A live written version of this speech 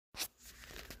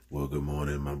Well, good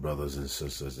morning, my brothers and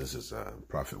sisters. This is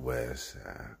Prophet West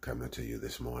coming to you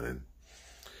this morning.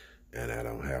 And I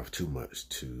don't have too much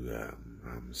to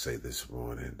say this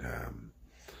morning,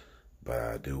 but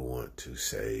I do want to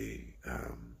say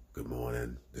good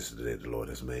morning. This is the day the Lord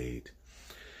has made.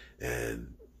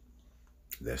 And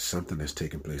there's something that's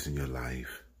taking place in your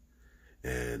life.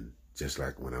 And just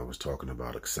like when I was talking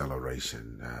about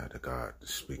acceleration, the God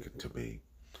speaking to me,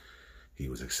 He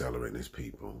was accelerating his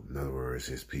people. In other words,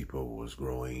 his people was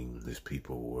growing. His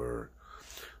people were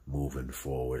moving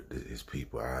forward. His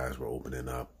people's eyes were opening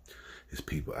up. His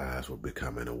people's eyes were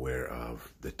becoming aware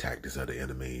of the tactics of the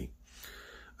enemy.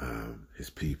 His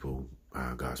people,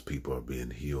 God's people, are being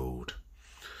healed.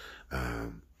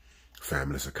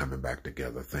 Families are coming back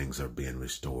together. Things are being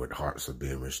restored. Hearts are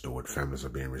being restored. Families are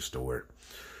being restored.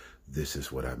 This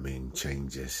is what I mean,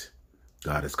 changes.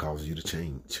 God is causing you to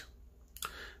change.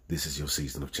 This is your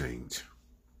season of change.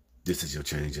 This is your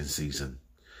changing season.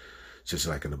 Just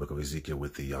like in the book of Ezekiel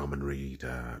with the almond reed.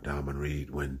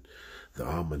 When the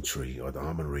almond tree or the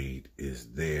almond reed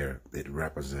is there, it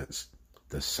represents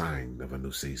the sign of a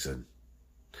new season,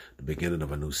 the beginning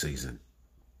of a new season.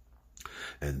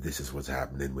 And this is what's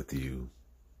happening with you.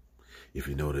 If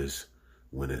you notice,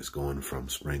 when it's going from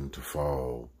spring to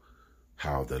fall,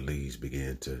 how the leaves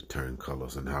begin to turn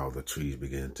colors and how the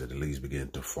leaves begin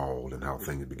to fall and how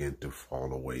things begin to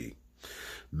fall away.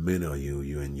 Many of you,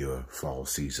 you're in your fall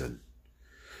season.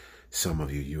 Some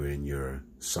of you, you're in your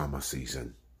summer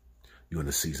season. You're in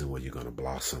a season where you're going to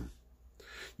blossom.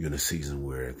 You're in a season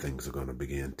where things are going to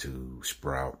begin to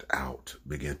sprout out,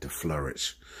 begin to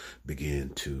flourish, begin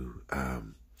to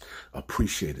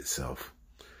appreciate itself,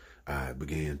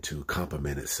 begin to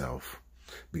compliment itself,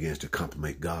 begins to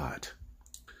compliment God.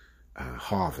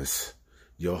 Harvest,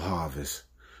 your harvest,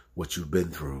 what you've been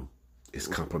through is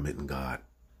complimenting God.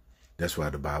 That's why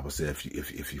the Bible says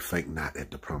if you faint not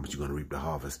at the promise, you're going to reap the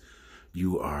harvest.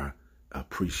 You are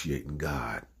appreciating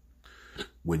God.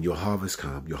 When your harvest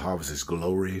comes, your harvest is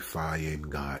glorifying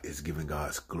God. It's giving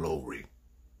God's glory.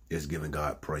 It's giving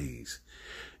God praise.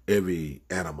 Every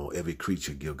animal, every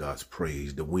creature give God's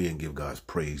praise. The wind give God's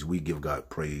praise. We give God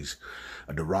praise.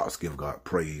 The rocks give God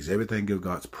praise. Everything give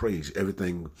God's praise.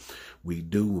 Everything we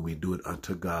do when we do it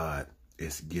unto God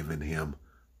is giving him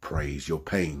praise. Your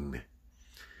pain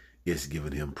is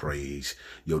giving him praise.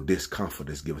 Your discomfort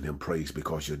is giving him praise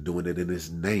because you're doing it in his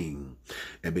name.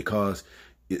 And because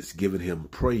it's giving him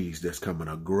praise, there's coming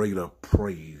a greater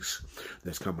praise.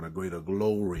 There's coming a greater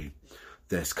glory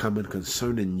that's coming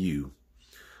concerning you.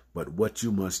 But what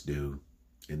you must do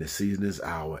in the season, this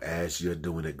hour, as you're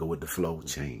doing it, go with the flow,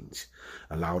 change.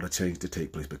 Allow the change to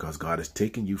take place because God is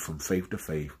taking you from faith to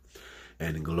faith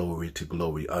and glory to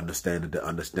glory, understanding to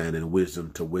understanding,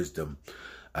 wisdom to wisdom,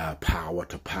 power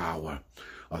to power,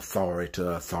 authority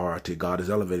to authority. God is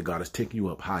elevating. God is taking you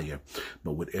up higher.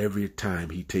 But with every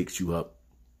time he takes you up,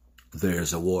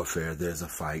 there's a warfare, there's a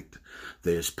fight,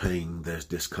 there's pain, there's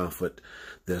discomfort,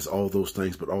 there's all those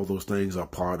things, but all those things are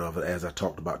part of it. As I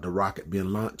talked about the rocket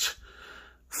being launched,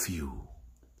 fuel,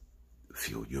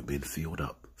 you're being filled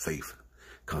up. Faith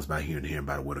comes by hearing and hearing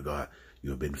by the word of God.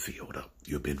 You've been filled up,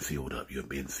 you've been filled up, you've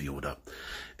been filled up,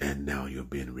 and now you're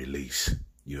being released.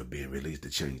 You're being released. The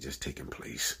change is taking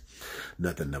place.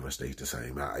 Nothing never stays the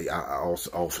same. I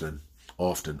also often,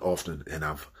 and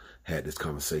I've had this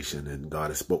conversation, and God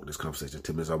has spoken this conversation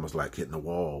to me. It's almost like hitting a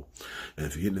wall. And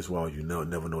if you're hitting this wall, you never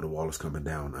know the wall is coming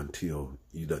down until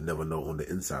you never know on the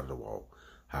inside of the wall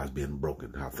how it's being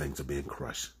broken, how things are being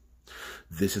crushed.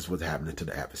 This is what's happening to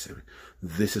the adversary.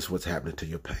 This is what's happening to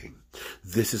your pain.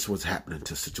 This is what's happening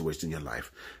to a situation in your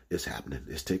life. It's happening.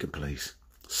 It's taking place.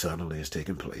 Suddenly it's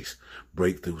taking place.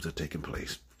 Breakthroughs are taking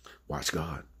place. Watch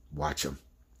God. Watch him.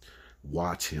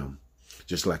 Watch him.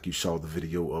 Just like you saw the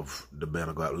video of the man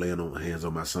of God laying on hands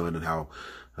on my son and how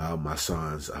my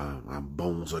son's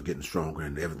bones are getting stronger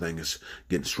and everything is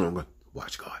getting stronger.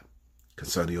 Watch God.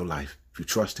 Concerning your life, if you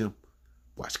trust him,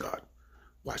 watch God.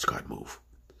 Watch God move.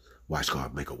 Watch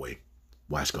God make a way.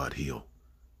 Watch God heal.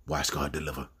 Watch God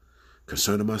deliver.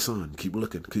 Concerning my son, keep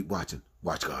looking, keep watching.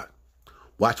 Watch God.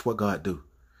 Watch what God do.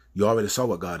 You already saw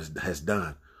what God has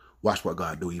done. Watch what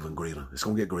God do even greater. It's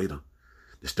going to get greater.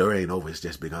 The story ain't over. It's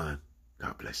just begun.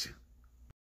 God bless you.